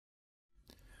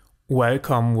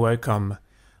Welcome.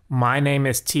 My name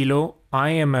is Thilo.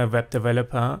 I am a web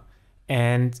developer,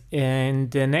 and in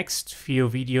the next few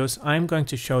videos, I'm going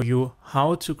to show you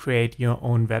how to create your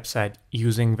own website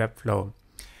using Webflow.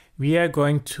 We are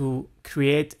going to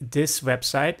create this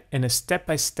website in a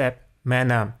step-by-step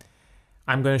manner.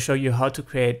 I'm going to show you how to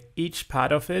create each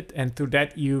part of it, and through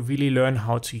that, you really learn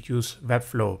how to use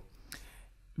Webflow.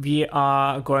 We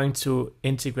are going to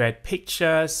integrate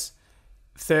pictures,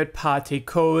 third-party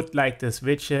code like this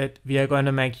widget. We are going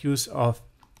to make use of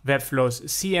Webflow's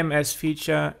CMS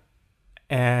feature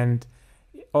and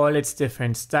all its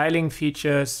different styling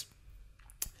features.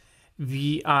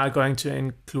 We are going to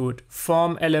include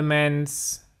form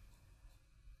elements,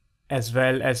 as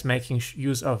well as making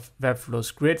use of Webflow's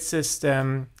grid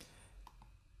system.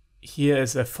 Here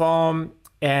is a form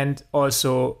and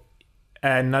also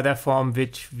another form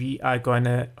which we are going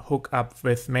to hook up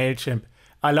with MailChimp,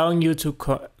 allowing you to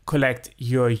collect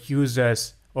your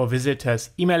users or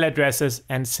visitors' email addresses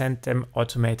and send them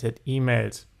automated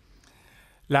emails.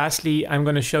 Lastly, I'm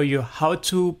going to show you how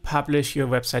to publish your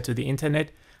website to the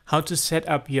internet, how to set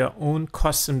up your own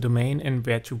custom domain, and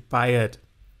where to buy it.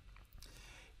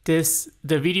 The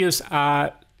videos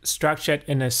are structured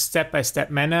in a step-by-step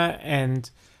manner,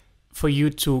 and for you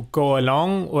to go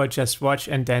along or just watch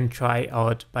and then try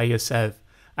out by yourself.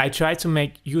 I try to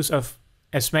make use of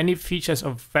as many features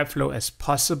of Webflow as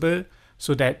possible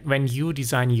so that when you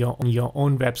design your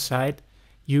own website,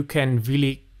 you can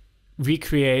really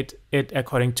recreate it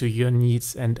according to your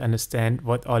needs and understand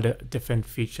what all the different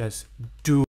features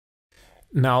do.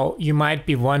 Now, you might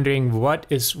be wondering, what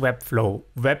is Webflow?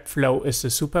 Webflow is a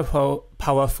super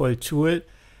powerful tool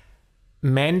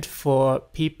meant for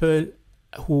people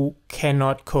who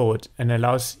cannot code and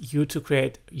allows you to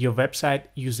create your website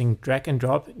using drag and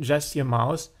drop, just your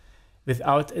mouse,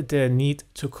 without the need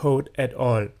to code at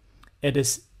all. It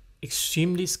is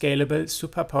extremely scalable,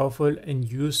 super powerful, and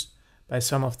used by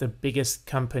some of the biggest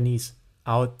companies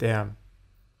out there.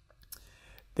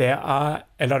 There are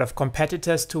a lot of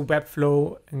competitors to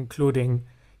Webflow, including,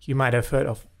 you might have heard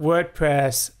of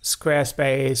WordPress,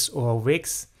 Squarespace, or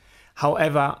Wix.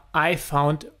 However, I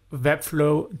found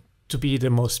Webflow to be the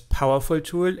most powerful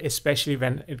tool, especially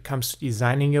when it comes to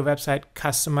designing your website,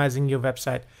 customizing your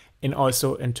website, and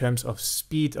also in terms of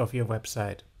speed of your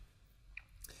website.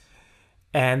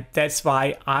 And that's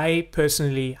why I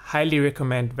personally highly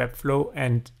recommend Webflow,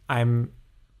 and I'm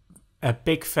a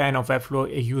big fan of Webflow.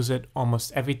 I use it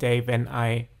almost every day when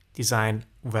I design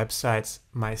websites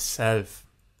myself.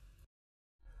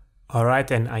 All right,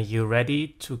 then, are you ready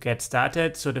to get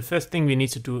started? So the first thing we need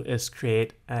to do is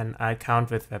create an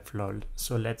account with Webflow.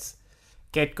 So let's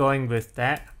get going with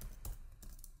that.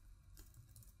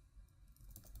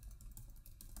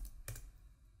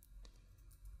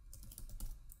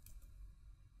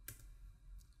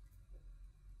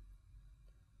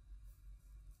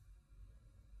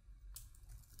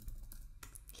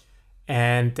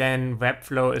 And then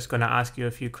Webflow is going to ask you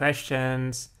a few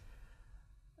questions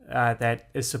that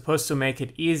is supposed to make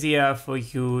it easier for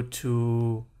you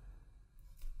to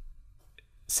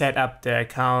set up the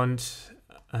account.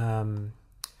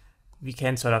 We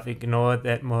can sort of ignore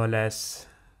that more or less.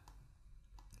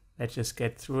 Let's just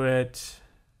get through it.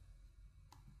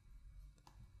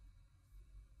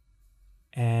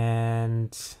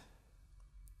 And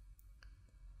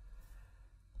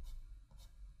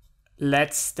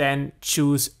let's then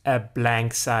choose a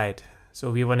blank site.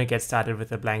 So we want to get started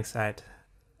with a blank site.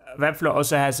 Webflow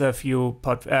also has a few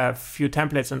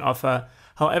templates on offer.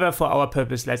 However, for our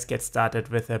purpose, let's get started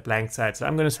with a blank site. So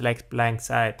I'm going to select blank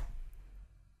site.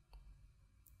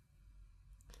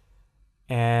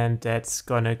 And that's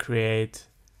going to create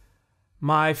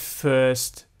my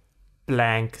first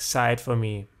blank site for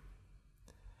me.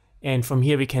 And from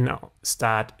here, we can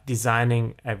start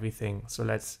designing everything. So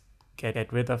let's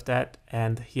get rid of that.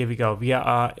 And here we go. We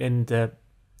are in the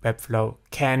Webflow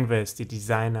canvas, the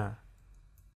designer.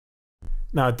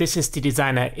 Now, this is the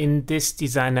designer. In this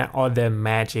designer, all the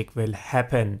magic will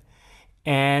happen.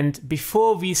 And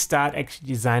before we start actually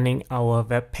designing our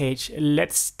web page,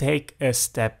 let's take a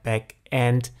step back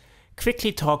and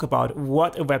quickly talk about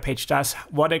what a web page does,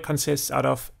 what it consists out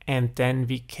of, and then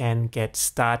we can get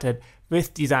started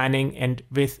with designing, and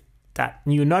with that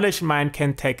new knowledge in mind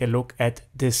can take a look at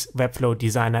this Webflow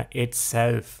designer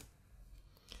itself.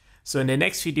 So in the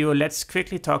next video, let's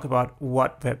quickly talk about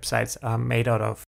what websites are made out of.